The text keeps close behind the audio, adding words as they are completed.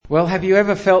Well, have you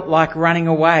ever felt like running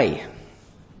away?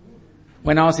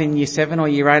 When I was in year 7 or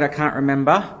year 8, I can't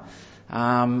remember,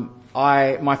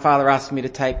 my father asked me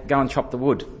to go and chop the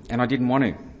wood, and I didn't want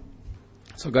to.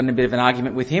 So I got in a bit of an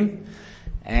argument with him,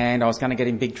 and I was going to get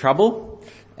in big trouble,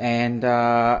 and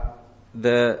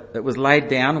it was laid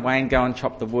down, Wayne, go and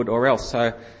chop the wood or else.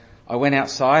 So I went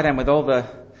outside, and with all the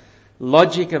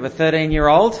logic of a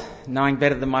 13-year-old, knowing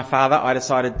better than my father, I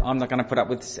decided I'm not going to put up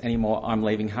with this anymore, I'm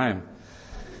leaving home.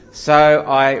 So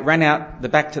I ran out the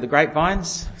back to the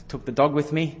grapevines, took the dog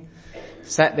with me,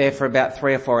 sat there for about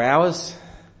 3 or 4 hours.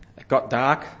 It got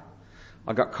dark.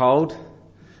 I got cold,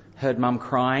 heard Mum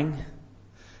crying,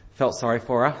 felt sorry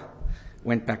for her,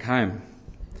 went back home.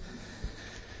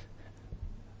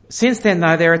 Since then,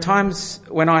 though, there are times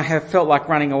when I have felt like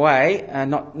running away,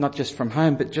 not just from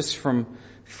home, but just from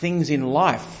things in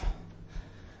life.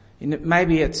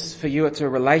 Maybe it's, for you, it's a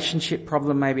relationship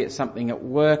problem, maybe it's something at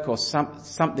work or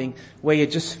something where you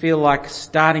just feel like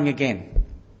starting again.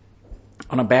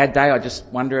 On a bad day, I just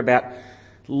wonder about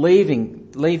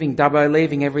leaving Dubbo,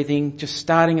 leaving everything, just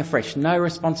starting afresh. No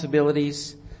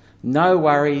responsibilities, no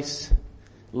worries,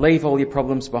 leave all your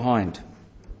problems behind.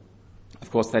 Of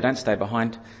course, they don't stay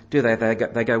behind, do they?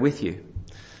 They go with you.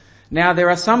 Now, there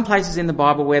are some places in the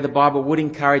Bible where the Bible would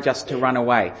encourage us to run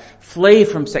away, flee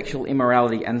from sexual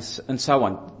immorality and so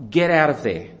on. Get out of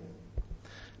there.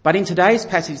 But in today's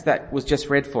passage that was just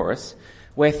read for us,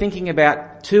 we're thinking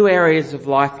about 2 areas of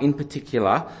life in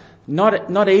particular,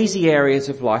 not easy areas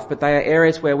of life, but they are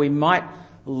areas where we might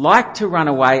like to run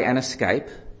away and escape.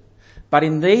 But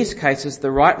in these cases,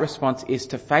 the right response is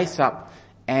to face up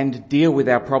and deal with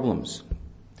our problems.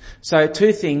 So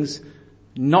 2 things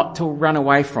not to run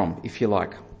away from, if you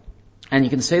like. And you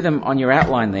can see them on your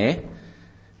outline there.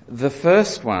 The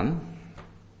first one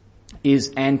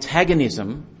is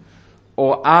antagonism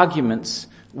or arguments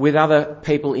with other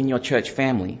people in your church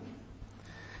family.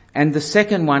 And the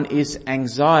second one is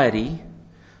anxiety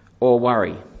or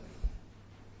worry.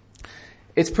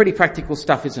 It's pretty practical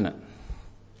stuff, isn't it?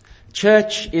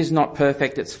 Church is not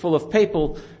perfect. It's full of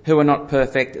people who are not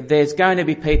perfect. There's going to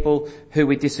be people who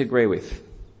we disagree with.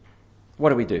 What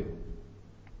do we do?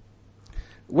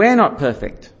 We're not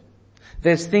perfect.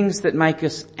 There's things that make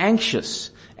us anxious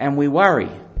and we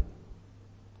worry.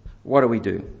 What do we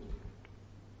do?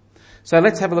 So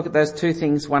let's have a look at those 2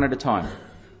 things one at a time.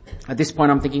 At this point,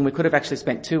 I'm thinking we could have actually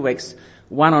spent 2 weeks,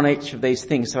 one on each of these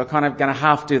things, so I'm kind of going to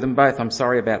half do them both. I'm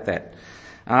sorry about that.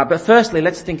 But firstly,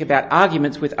 let's think about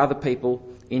arguments with other people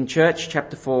in church,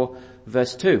 chapter 4,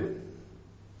 verse 2.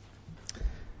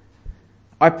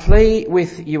 I plea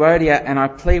with Euodia and I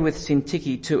plea with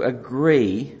Syntyche to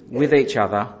agree with each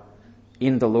other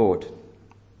in the Lord.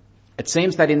 It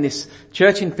seems that in this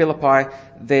church in Philippi,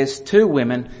 there's 2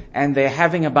 women and they're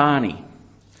having a Barney.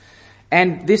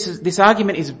 And this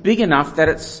argument is big enough that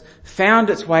it's found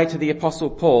its way to the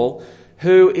Apostle Paul,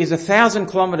 who is 1,000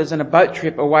 kilometres and a boat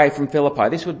trip away from Philippi.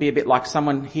 This would be a bit like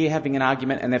someone here having an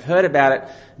argument and they've heard about it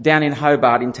down in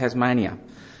Hobart in Tasmania.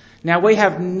 Now, we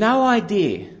have no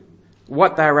idea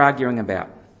what they're arguing about.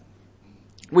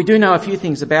 We do know a few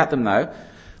things about them, though.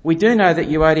 We do know that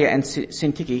Euodia and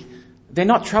Syntyche, they're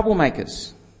not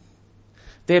troublemakers.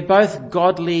 They're both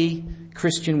godly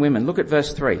Christian women. Look at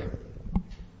verse 3.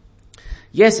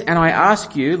 Yes, and I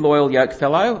ask you, loyal yoke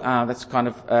fellow, that's kind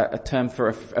of a term for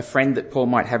a friend that Paul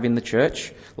might have in the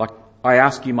church, like, I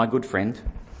ask you, my good friend,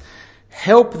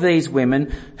 help these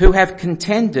women who have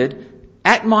contended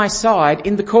at my side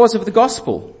in the cause of the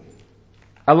gospel,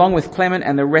 along with Clement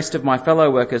and the rest of my fellow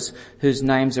workers whose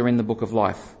names are in the book of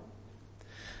life.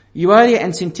 Euodia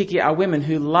and Syntyche are women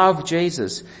who love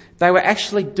Jesus. They were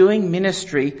actually doing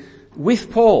ministry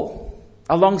with Paul,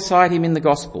 alongside him in the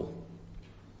gospel.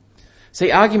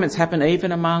 See, arguments happen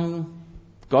even among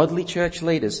godly church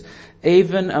leaders,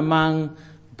 even among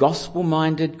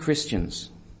gospel-minded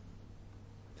Christians.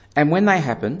 And when they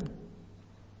happen,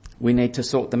 we need to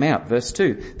sort them out. Verse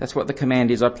 2, that's what the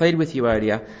command is. I plead with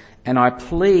Euodia and I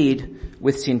plead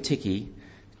with Syntyche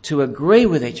to agree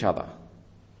with each other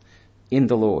in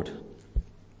the Lord.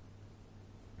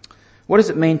 What does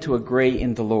it mean to agree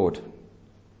in the Lord?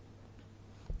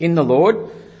 In the Lord,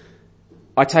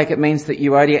 I take it means that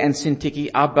Euodia and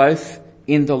Syntyche are both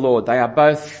in the Lord. They are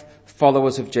both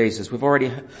followers of Jesus. We've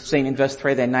already seen in verse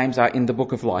 3 their names are in the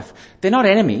book of life. They're not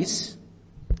enemies.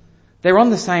 They're on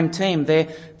the same team.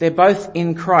 They're both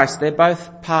in Christ. They're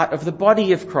both part of the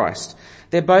body of Christ.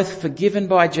 They're both forgiven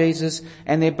by Jesus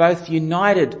and they're both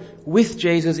united with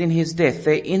Jesus in his death.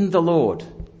 They're in the Lord.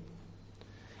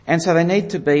 And so they need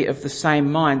to be of the same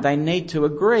mind. They need to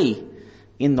agree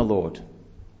in the Lord.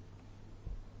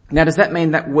 Now, does that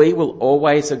mean that we will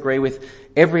always agree with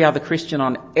every other Christian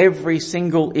on every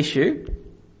single issue?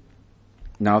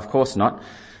 No, of course not.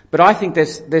 But I think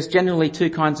there's generally two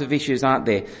kinds of issues, aren't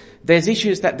there? There's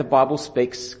issues that the Bible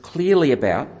speaks clearly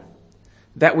about,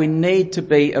 that we need to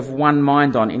be of one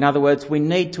mind on. In other words, we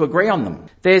need to agree on them.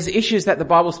 There's issues that the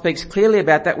Bible speaks clearly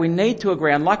about that we need to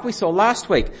agree on, like we saw last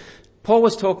week. Paul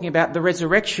was talking about the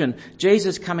resurrection,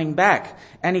 Jesus coming back,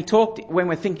 and he talked, when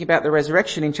we're thinking about the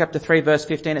resurrection in chapter 3 verse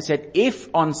 15, it said, if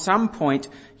on some point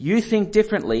you think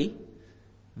differently,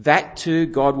 that too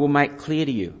God will make clear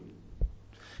to you.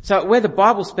 So where the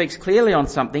Bible speaks clearly on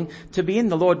something, to be in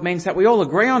the Lord means that we all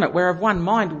agree on it. We're of one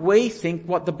mind. We think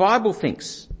what the Bible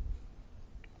thinks.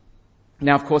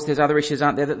 Now, of course, there's other issues,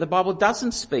 aren't there, that the Bible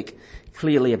doesn't speak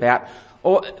clearly about.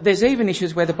 Or there's even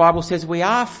issues where the Bible says we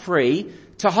are free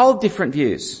to hold different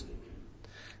views.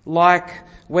 Like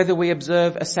whether we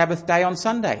observe a Sabbath day on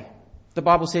Sunday. The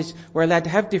Bible says we're allowed to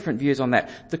have different views on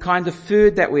that. The kind of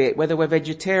food that we eat, whether we're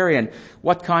vegetarian,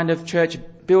 what kind of church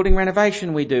building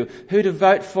renovation we do, who to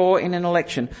vote for in an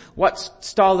election, what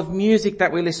style of music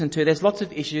that we listen to. There's lots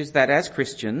of issues that as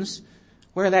Christians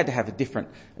we're allowed to have a different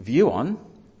view on.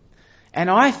 And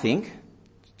I think,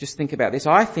 just think about this,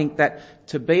 I think that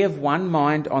to be of one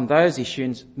mind on those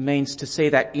issues means to see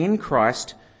that in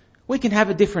Christ we can have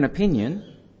a different opinion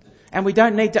and we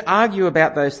don't need to argue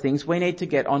about those things. We need to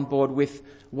get on board with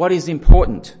what is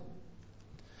important.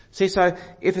 See, so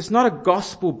if it's not a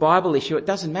gospel Bible issue, it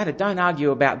doesn't matter. Don't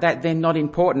argue about that. They're not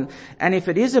important. And if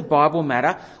it is a Bible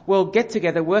matter, we'll get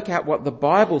together, work out what the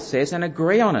Bible says and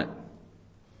agree on it.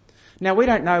 Now, we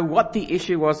don't know what the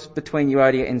issue was between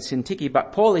Euodia and Syntyche,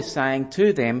 but Paul is saying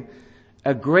to them,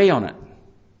 agree on it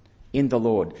in the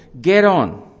Lord. Get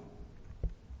on.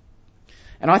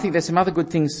 And I think there's some other good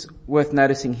things worth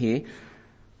noticing here.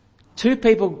 Two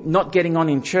people not getting on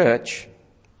in church,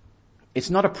 it's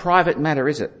not a private matter,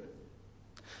 is it?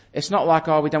 It's not like,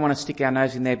 we don't want to stick our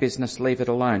nose in their business, leave it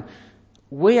alone.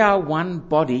 We are one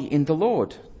body in the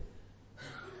Lord.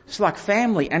 It's like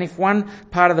family, and if one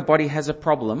part of the body has a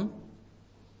problem,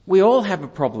 we all have a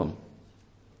problem.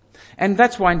 And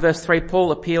that's why in verse 3,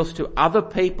 Paul appeals to other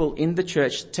people in the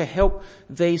church to help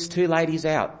these two ladies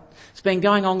out. It's been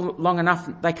going on long enough,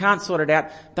 they can't sort it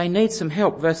out, they need some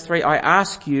help. Verse 3, I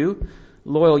ask you,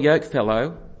 loyal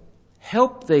yokefellow,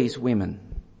 help these women.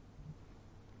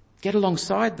 Get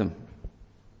alongside them.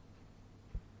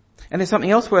 And there's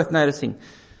something else worth noticing.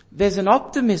 There's an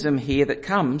optimism here that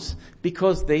comes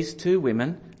because these two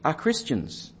women are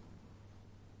Christians.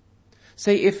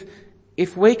 See,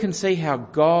 if we can see how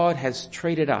God has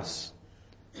treated us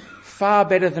far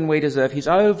better than we deserve, He's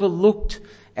overlooked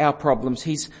our problems,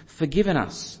 He's forgiven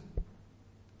us.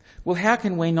 Well, how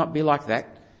can we not be like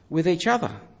that with each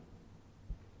other?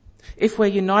 If we're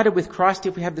united with Christ,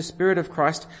 if we have the Spirit of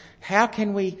Christ, how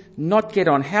can we not get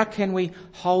on? How can we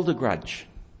hold a grudge?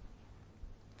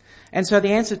 And so the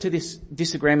answer to this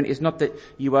disagreement is not that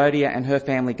Euodia and her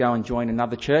family go and join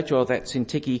another church or that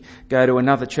Syntyche go to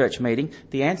another church meeting.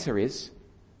 The answer is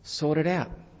sort it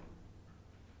out.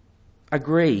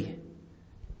 Agree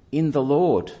in the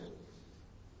Lord.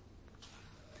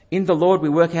 In the Lord we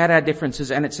work out our differences,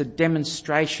 and it's a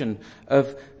demonstration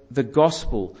of the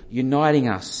gospel uniting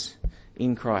us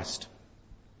in Christ.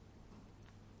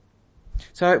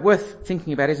 So worth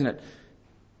thinking about, isn't it?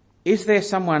 Is there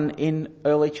someone in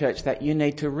early church that you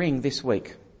need to ring this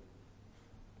week?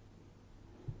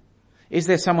 Is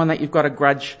there someone that you've got a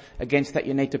grudge against that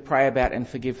you need to pray about and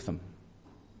forgive them?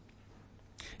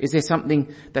 Is there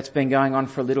something that's been going on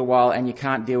for a little while and you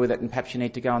can't deal with it and perhaps you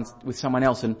need to go on with someone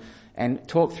else and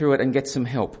talk through it and get some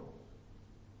help?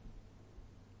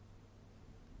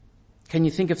 Can you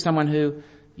think of someone who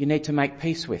you need to make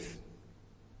peace with?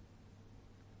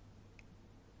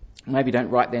 Maybe don't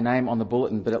write their name on the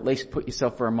bulletin, but at least put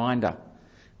yourself a reminder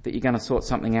that you're going to sort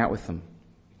something out with them.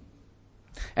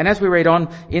 And as we read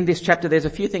on in this chapter, there's a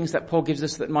few things that Paul gives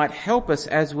us that might help us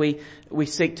as we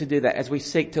seek to do that, as we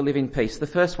seek to live in peace. The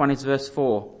first one is verse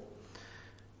 4.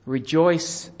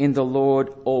 Rejoice in the Lord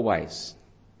always.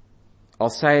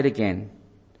 I'll say it again.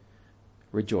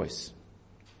 Rejoice.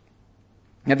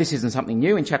 Now this isn't something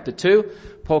new. In chapter 2,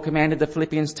 Paul commanded the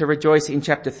Philippians to rejoice. In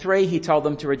chapter 3, he told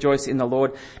them to rejoice in the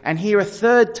Lord. And here a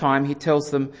third time he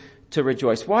tells them to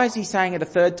rejoice. Why is he saying it a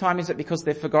third time? Is it because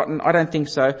they've forgotten? I don't think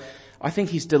so. I think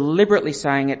he's deliberately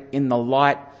saying it in the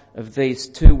light of these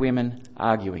two women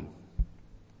arguing.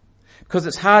 Because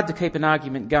it's hard to keep an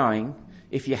argument going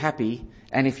if you're happy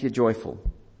and if you're joyful.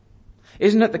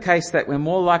 Isn't it the case that we're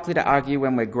more likely to argue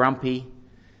when we're grumpy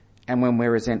and when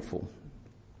we're resentful?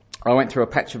 I went through a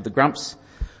patch of the grumps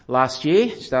last year,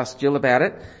 just asked Jill about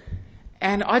it,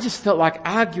 And I just felt like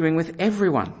arguing with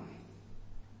everyone.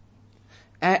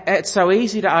 It's so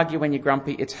easy to argue when you're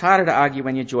grumpy. It's harder to argue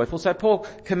when you're joyful. So Paul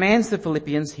commands the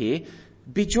Philippians here,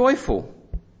 be joyful.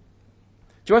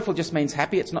 Joyful just means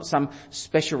happy. It's not some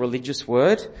special religious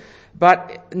word.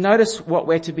 But notice what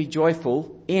we're to be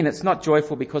joyful in. It's not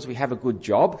joyful because we have a good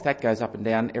job. That goes up and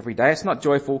down every day. It's not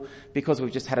joyful because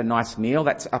we've just had a nice meal.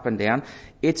 That's up and down.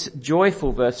 It's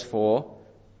joyful, verse 4,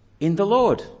 in the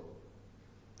Lord.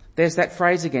 There's that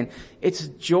phrase again. It's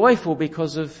joyful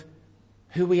because of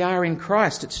who we are in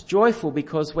Christ. It's joyful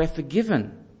because we're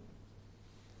forgiven.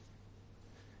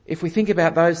 If we think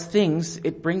about those things,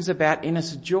 it brings about in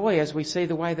us joy as we see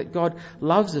the way that God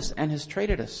loves us and has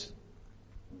treated us.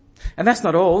 And that's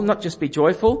not all, not just be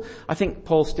joyful. I think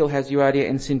Paul still has Euodia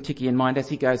and Syntyche in mind as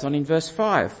he goes on in verse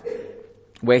 5,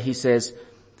 where he says,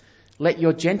 let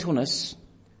your gentleness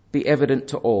be evident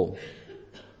to all.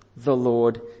 The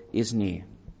Lord is near.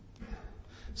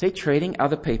 See, treating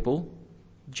other people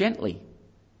gently.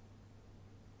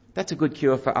 That's a good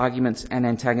cure for arguments and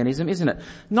antagonism, isn't it?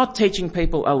 Not teaching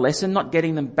people a lesson, not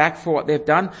getting them back for what they've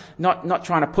done, not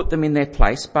trying to put them in their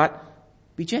place, but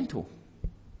be gentle.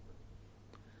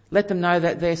 Let them know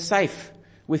that they're safe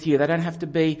with you. They don't have to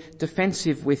be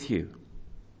defensive with you.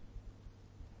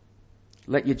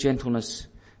 Let your gentleness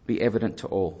be evident to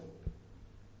all.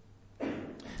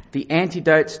 The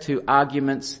antidotes to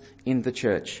arguments in the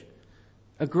church.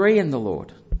 Agree in the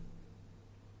Lord.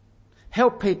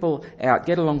 Help people out.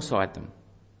 Get alongside them.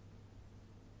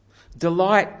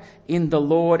 Delight in the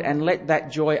Lord and let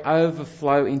that joy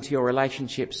overflow into your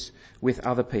relationships with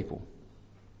other people.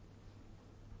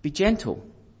 Be gentle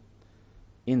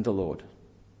in the Lord.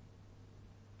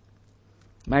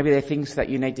 Maybe there are things that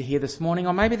you need to hear this morning,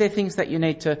 or maybe there are things that you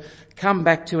need to come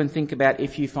back to and think about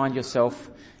if you find yourself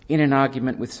in an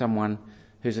argument with someone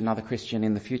who's another Christian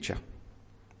in the future.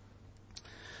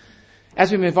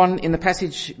 As we move on in the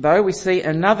passage, though, we see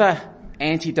another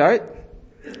antidote.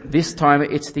 This time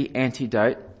it's the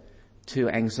antidote to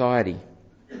anxiety.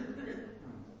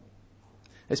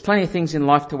 There's plenty of things in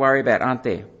life to worry about, aren't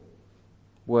there?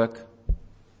 Work,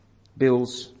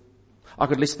 bills. I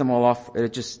could list them all off.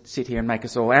 It'd just sit here and make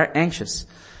us all anxious.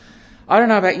 I don't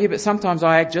know about you, but sometimes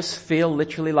I just feel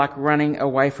literally like running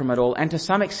away from it all. And to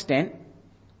some extent,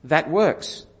 that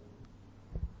works.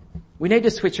 We need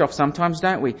to switch off sometimes,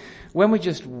 don't we? When we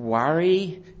just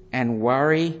worry and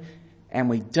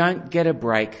we don't get a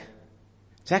break,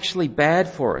 it's actually bad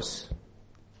for us.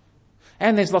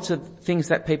 And there's lots of things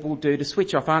that people do to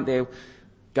switch off, aren't there?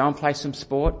 Go and play some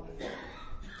sport,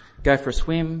 go for a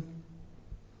swim,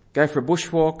 go for a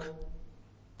bushwalk,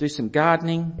 do some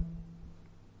gardening,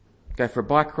 go for a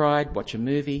bike ride, watch a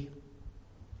movie,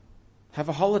 have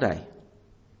a holiday.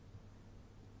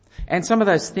 And some of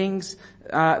those things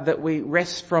that we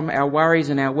rest from our worries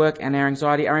and our work and our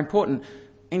anxiety are important.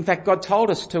 In fact, God told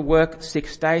us to work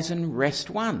 6 days and rest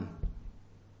 1.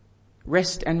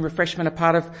 Rest and refreshment are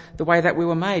part of the way that we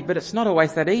were made, but it's not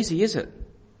always that easy, is it?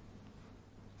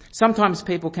 Sometimes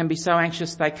people can be so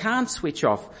anxious they can't switch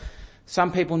off.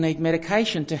 Some people need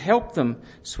medication to help them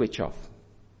switch off.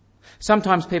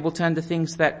 Sometimes people turn to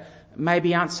things that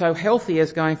maybe aren't so healthy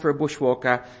as going for a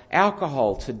bushwalker,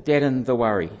 alcohol to deaden the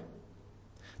worry.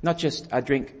 Not just a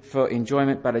drink for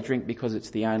enjoyment, but a drink because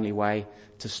it's the only way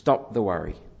to stop the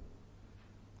worry.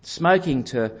 Smoking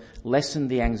to lessen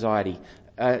the anxiety.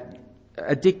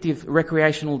 Addictive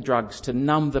recreational drugs to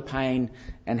numb the pain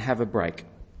and have a break.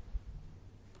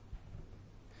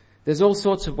 There's all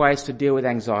sorts of ways to deal with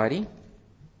anxiety.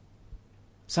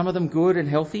 Some of them good and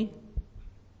healthy.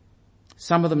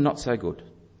 Some of them not so good.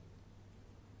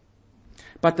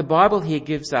 But the Bible here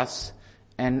gives us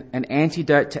an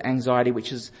antidote to anxiety,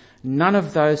 which is none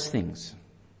of those things.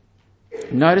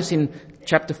 Notice in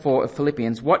chapter 4 of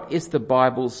Philippians, what is the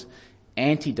Bible's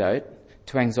antidote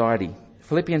to anxiety?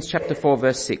 Philippians chapter 4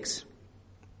 verse 6.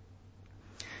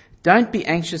 Don't be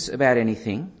anxious about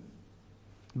anything,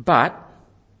 but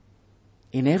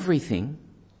in everything,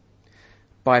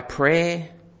 by prayer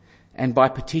and by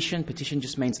petition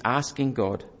just means asking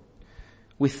God,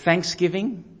 with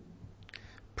thanksgiving,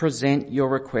 present your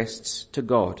requests to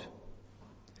God.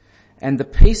 And the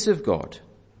peace of God,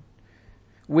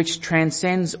 which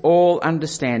transcends all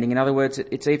understanding, in other words,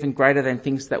 it's even greater than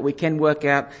things that we can work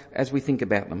out as we think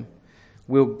about them,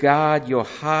 will guard your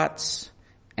hearts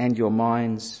and your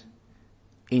minds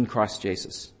in Christ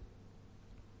Jesus.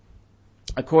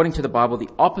 According to the Bible, the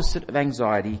opposite of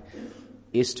anxiety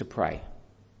is to pray.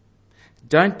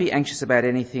 Don't be anxious about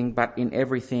anything, but in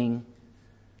everything,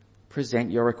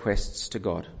 present your requests to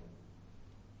God.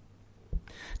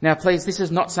 Now please, this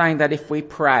is not saying that if we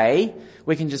pray,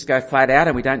 we can just go flat out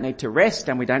and we don't need to rest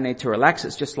and we don't need to relax.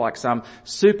 It's just like some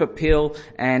super pill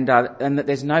and that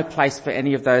there's no place for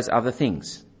any of those other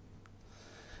things.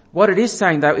 What it is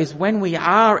saying though is when we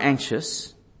are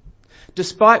anxious,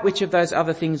 despite which of those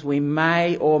other things we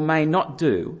may or may not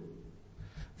do,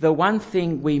 the one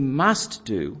thing we must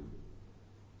do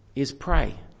is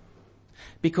pray.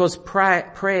 Because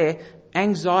prayer,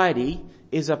 anxiety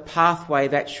is a pathway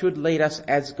that should lead us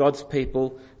as God's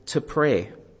people to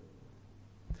prayer.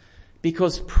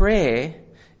 Because prayer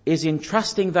is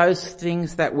entrusting those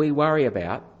things that we worry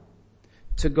about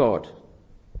to God.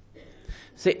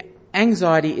 See,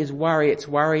 anxiety is worry. It's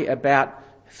worry about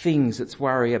things. It's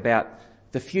worry about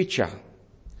the future.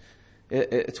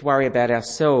 It's worry about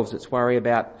ourselves. It's worry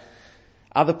about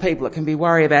other people. It can be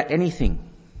worry about anything.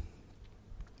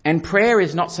 And prayer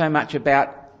is not so much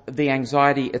about the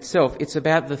anxiety itself. It's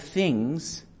about the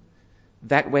things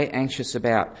that we're anxious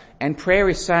about. And prayer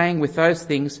is saying with those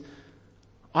things,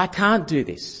 I can't do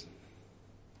this.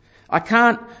 I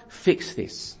can't fix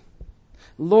this.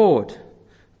 Lord,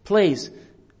 please,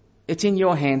 it's in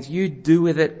your hands. You do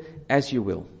with it as you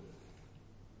will.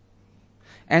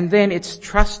 And then it's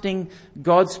trusting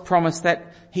God's promise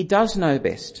that He does know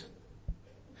best.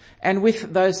 And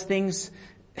with those things,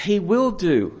 He will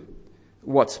do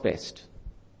what's best.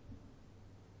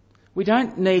 We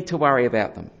don't need to worry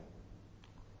about them.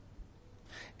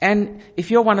 And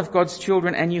if you're one of God's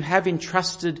children and you have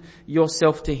entrusted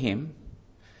yourself to Him,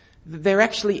 there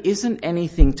actually isn't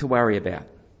anything to worry about.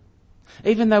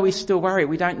 Even though we still worry,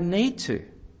 we don't need to.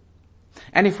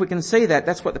 And if we can see that,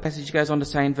 that's what the passage goes on to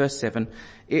say in verse 7.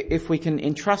 If we can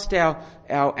entrust our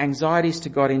anxieties to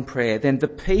God in prayer, then the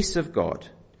peace of God,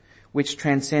 which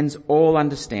transcends all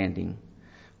understanding,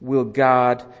 will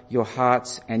guard your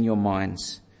hearts and your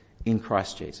minds in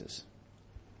Christ Jesus.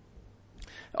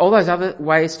 All those other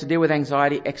ways to deal with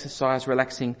anxiety, exercise,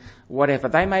 relaxing, whatever,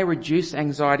 they may reduce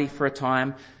anxiety for a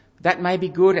time. That may be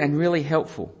good and really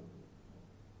helpful.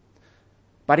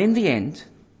 But in the end,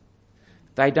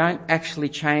 they don't actually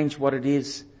change what it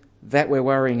is that we're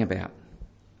worrying about.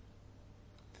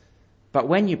 But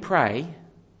when you pray,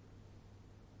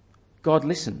 God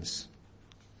listens.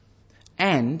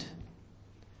 And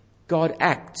God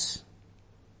acts.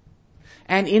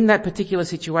 And in that particular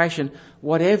situation,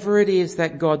 whatever it is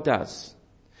that God does,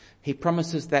 He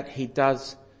promises that He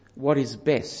does what is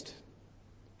best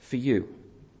for you.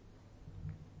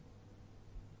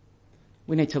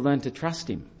 We need to learn to trust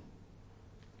Him.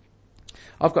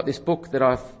 I've got this book that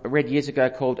I've read years ago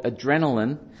called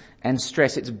Adrenaline and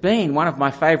Stress. It's been one of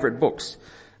my favourite books.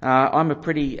 I'm a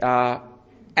pretty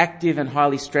active and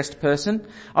highly stressed person.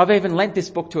 I've even lent this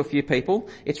book to a few people.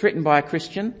 It's written by a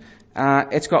Christian.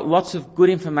 It's got lots of good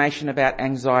information about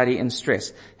anxiety and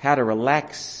stress, how to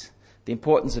relax, the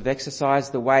importance of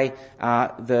exercise, the way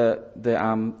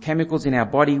the chemicals in our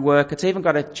body work. It's even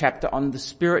got a chapter on the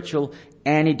spiritual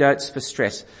antidotes for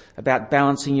stress, about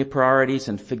balancing your priorities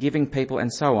and forgiving people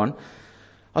and so on.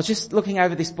 I was just looking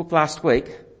over this book last week.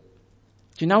 Do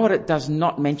you know what it does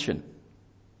not mention?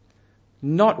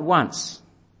 Not once.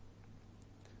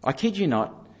 I kid you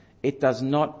not, it does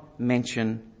not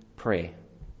mention prayer.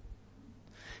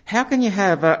 How can you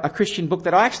have a Christian book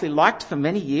that I actually liked for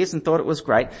many years and thought it was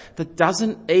great that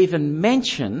doesn't even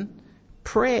mention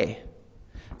prayer?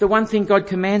 The one thing God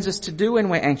commands us to do when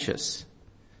we're anxious.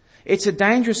 It's a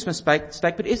dangerous mistake,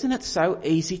 but isn't it so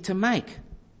easy to make?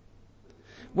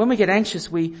 When we get anxious,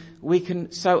 we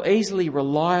can so easily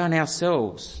rely on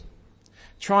ourselves.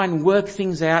 Try and work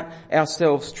things out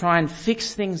ourselves. Try and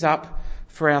fix things up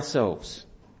for ourselves.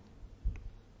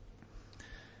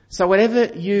 So whatever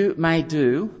you may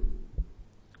do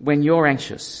when you're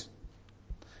anxious,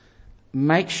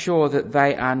 make sure that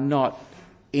they are not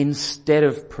instead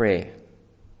of prayer.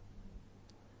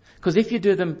 Because if you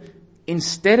do them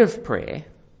instead of prayer,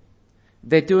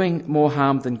 they're doing more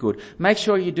harm than good. Make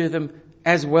sure you do them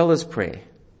as well as prayer.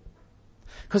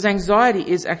 Because anxiety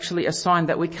is actually a sign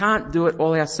that we can't do it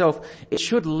all ourselves. It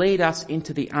should lead us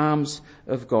into the arms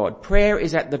of God. Prayer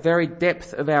is at the very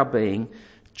depth of our being,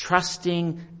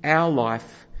 trusting our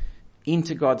life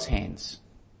into God's hands.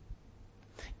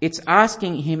 It's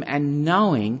asking Him and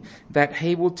knowing that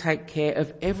He will take care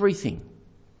of everything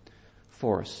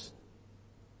for us.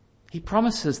 He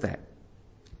promises that.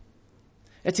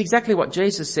 It's exactly what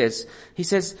Jesus says. He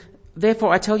says,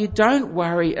 therefore I tell you, don't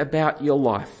worry about your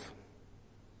life,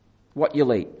 what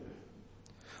you'll eat,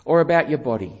 or about your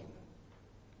body,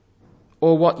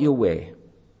 or what you'll wear.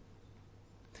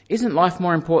 Isn't life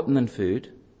more important than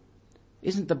food?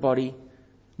 Isn't the body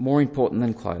more important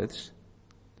than clothes?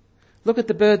 Look at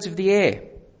the birds of the air.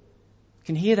 You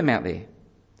can hear them out there.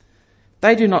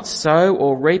 They do not sow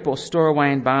or reap or store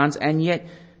away in barns, and yet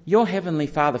your heavenly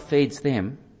Father feeds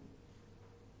them.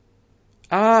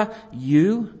 Are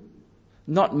you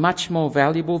not much more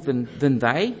valuable than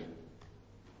they?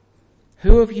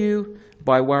 Who of you,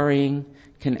 by worrying,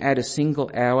 can add a single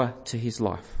hour to his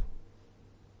life?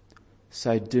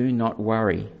 So do not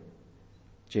worry,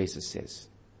 Jesus says.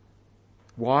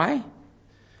 Why?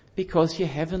 Because your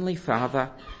heavenly Father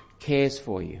cares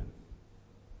for you.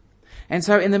 And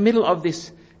so in the middle of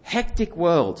this hectic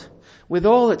world, with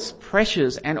all its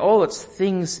pressures and all its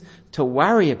things to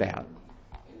worry about,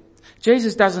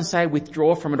 Jesus doesn't say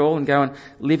withdraw from it all and go and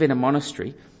live in a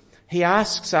monastery. He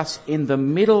asks us in the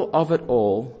middle of it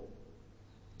all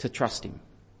to trust him.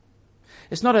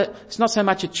 It's not so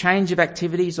much a change of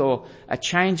activities or a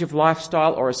change of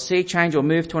lifestyle or a sea change or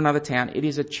move to another town. It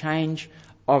is a change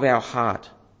of our heart.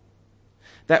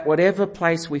 That whatever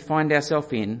place we find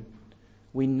ourselves in,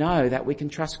 we know that we can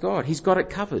trust God. He's got it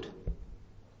covered.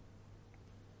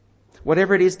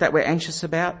 Whatever it is that we're anxious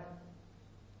about,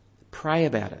 pray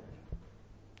about it.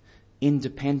 In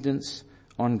dependence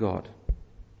on God.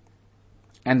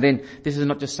 And then this is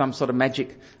not just some sort of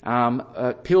magic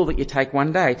pill that you take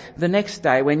one day. The next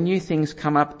day when new things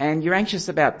come up and you're anxious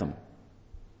about them,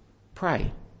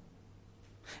 pray.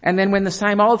 And then when the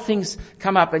same old things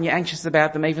come up and you're anxious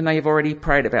about them even though you've already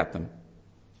prayed about them,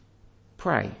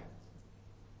 pray.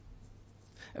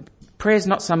 Prayer is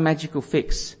not some magical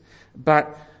fix,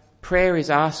 but prayer is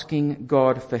asking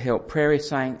God for help. Prayer is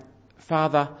saying,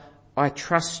 Father, I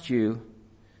trust you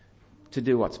to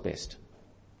do what's best.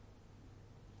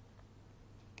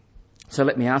 So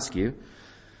let me ask you,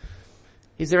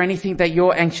 is there anything that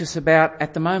you're anxious about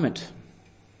at the moment?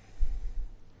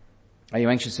 Are you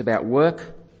anxious about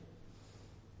work,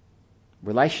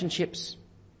 relationships,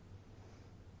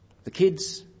 the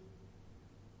kids,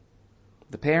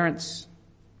 the parents,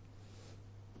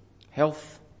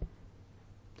 health,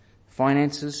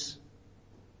 finances,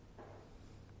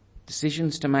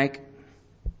 decisions to make?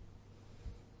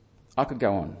 I could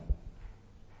go on.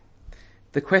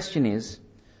 The question is,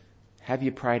 have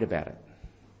you prayed about it?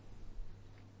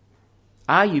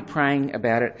 Are you praying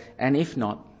about it? And if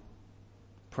not,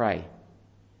 pray.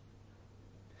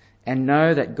 And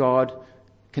know that God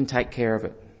can take care of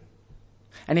it.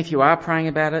 And if you are praying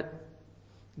about it,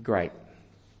 great.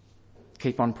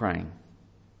 Keep on praying.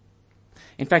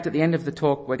 In fact, at the end of the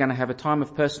talk, we're going to have a time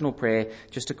of personal prayer,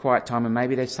 just a quiet time, and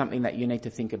maybe there's something that you need to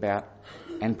think about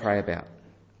and pray about.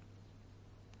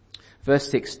 Verse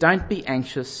 6, don't be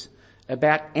anxious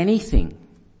about anything,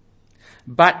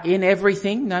 but in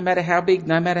everything, no matter how big,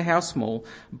 no matter how small,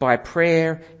 by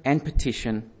prayer and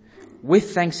petition,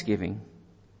 with thanksgiving,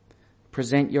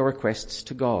 present your requests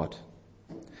to God.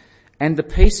 And the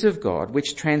peace of God,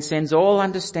 which transcends all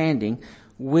understanding,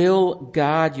 will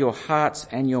guard your hearts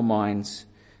and your minds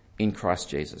in Christ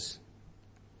Jesus.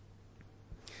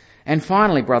 And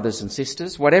finally, brothers and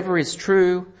sisters, whatever is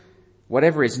true,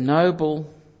 whatever is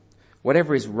noble,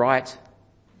 whatever is right,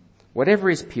 whatever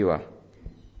is pure,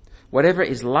 whatever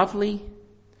is lovely,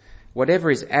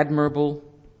 whatever is admirable,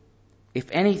 if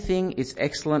anything is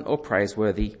excellent or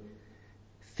praiseworthy,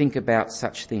 think about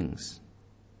such things.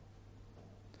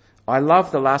 I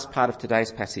love the last part of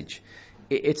today's passage.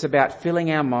 It's about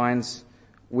filling our minds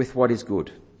with what is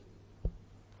good,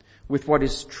 with what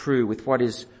is true, with what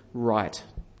is right.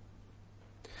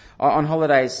 On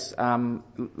holidays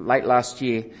late last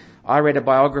year, I read a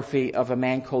biography of a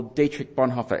man called Dietrich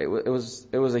Bonhoeffer.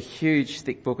 It was a huge,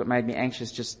 thick book. It made me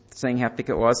anxious just seeing how thick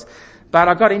it was. But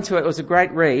I got into it. It was a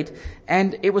great read.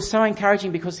 And it was so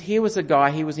encouraging because here was a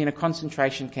guy, he was in a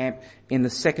concentration camp in the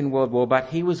Second World War, but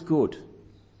he was good.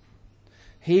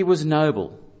 He was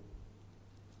noble.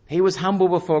 He was humble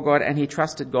before God and he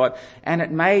trusted God. And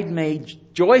it made me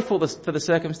joyful for the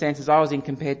circumstances I was in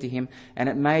compared to him. And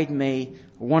it made me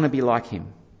want to be like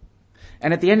him.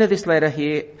 And at the end of this letter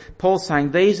here, Paul's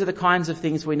saying these are the kinds of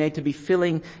things we need to be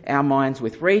filling our minds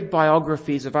with. Read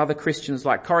biographies of other Christians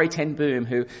like Corrie ten Boom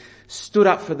who stood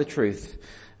up for the truth.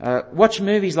 Watch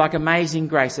movies like Amazing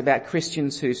Grace about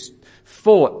Christians who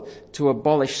fought to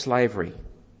abolish slavery.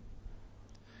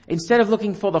 Instead of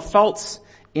looking for the faults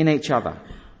in each other,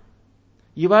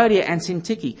 Euodia and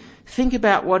Syntyche, think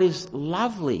about what is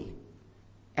lovely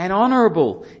and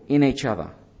honourable in each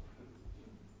other.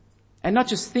 And not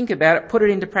just think about it, put it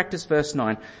into practice. Verse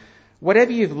 9.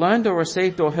 Whatever you've learned or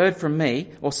received or heard from me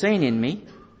or seen in me,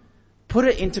 put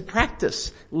it into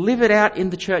practice. Live it out in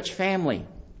the church family.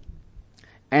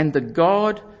 And the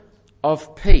God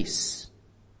of peace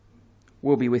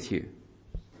will be with you.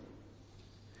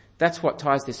 That's what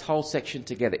ties this whole section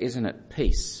together, isn't it?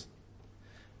 Peace.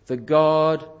 the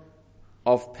God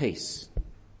of peace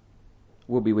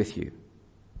will be with you.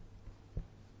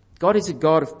 God is a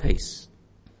God of peace.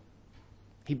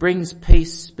 He brings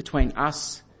peace between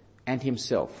us and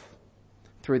himself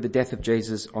through the death of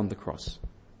Jesus on the cross.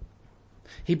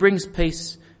 He brings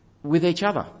peace with each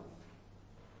other,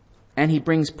 and he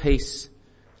brings peace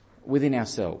within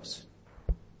ourselves.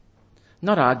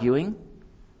 Not arguing,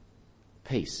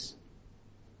 peace.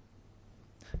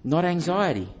 Not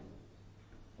anxiety,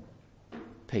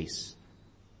 peace.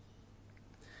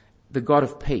 The God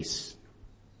of peace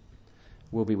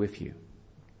will be with you.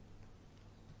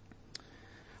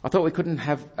 I thought we couldn't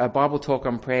have a Bible talk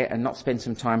on prayer and not spend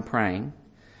some time praying.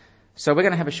 So we're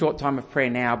going to have a short time of prayer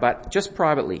now, but just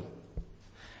privately.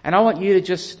 And I want you to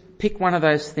just pick one of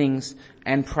those things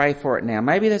and pray for it now.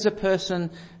 Maybe there's a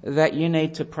person that you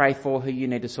need to pray for who you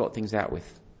need to sort things out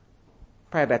with.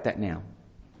 Pray about that now.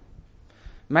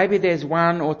 Maybe there's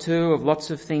one or two of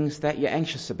lots of things that you're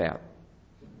anxious about.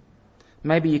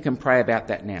 Maybe you can pray about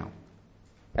that now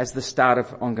as the start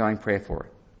of ongoing prayer for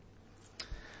it.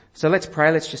 So let's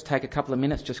pray. Let's just take a couple of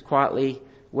minutes, just quietly,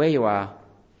 where you are,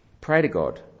 pray to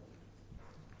God,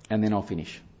 and then I'll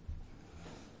finish.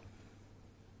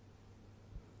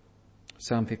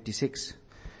 Psalm 56.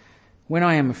 When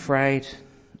I am afraid,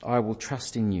 I will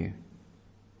trust in you,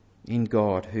 in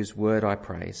God, whose word I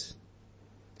praise.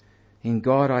 In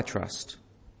God I trust.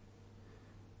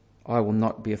 I will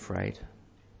not be afraid.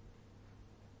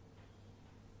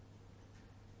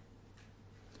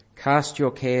 Cast your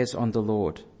cares on the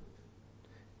Lord,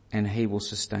 and he will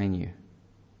sustain you.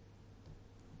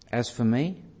 As for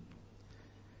me,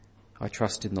 I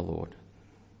trust in the Lord.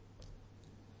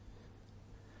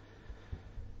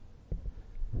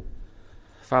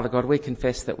 Father God, we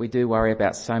confess that we do worry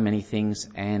about so many things,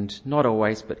 and not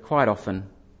always, but quite often,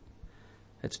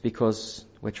 it's because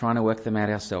we're trying to work them out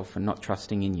ourselves and not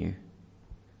trusting in you.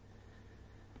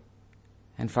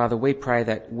 And Father, we pray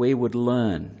that we would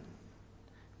learn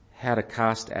how to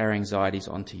cast our anxieties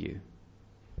onto you.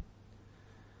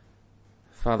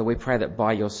 Father, we pray that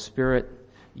by your Spirit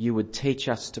you would teach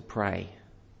us to pray.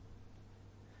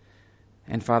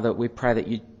 And Father, we pray that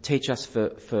you teach us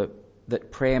for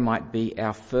that prayer might be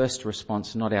our first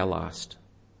response, not our last.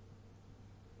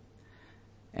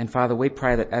 And Father, we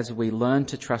pray that as we learn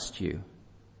to trust you,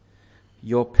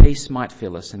 your peace might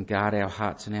fill us and guard our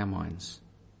hearts and our minds.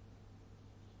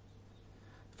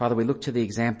 Father, we look to the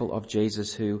example of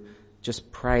Jesus, who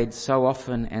just prayed so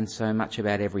often and so much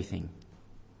about everything.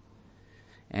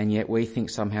 And yet we think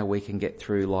somehow we can get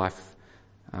through life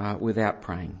without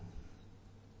praying.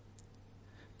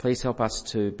 Please help us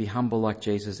to be humble like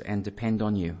Jesus and depend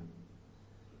on you.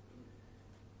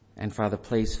 And Father,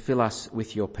 please fill us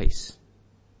with your peace,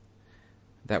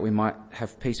 that we might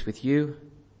have peace with you,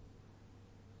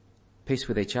 peace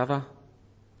with each other,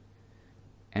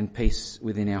 and peace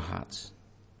within our hearts.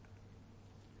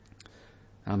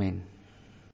 Amen.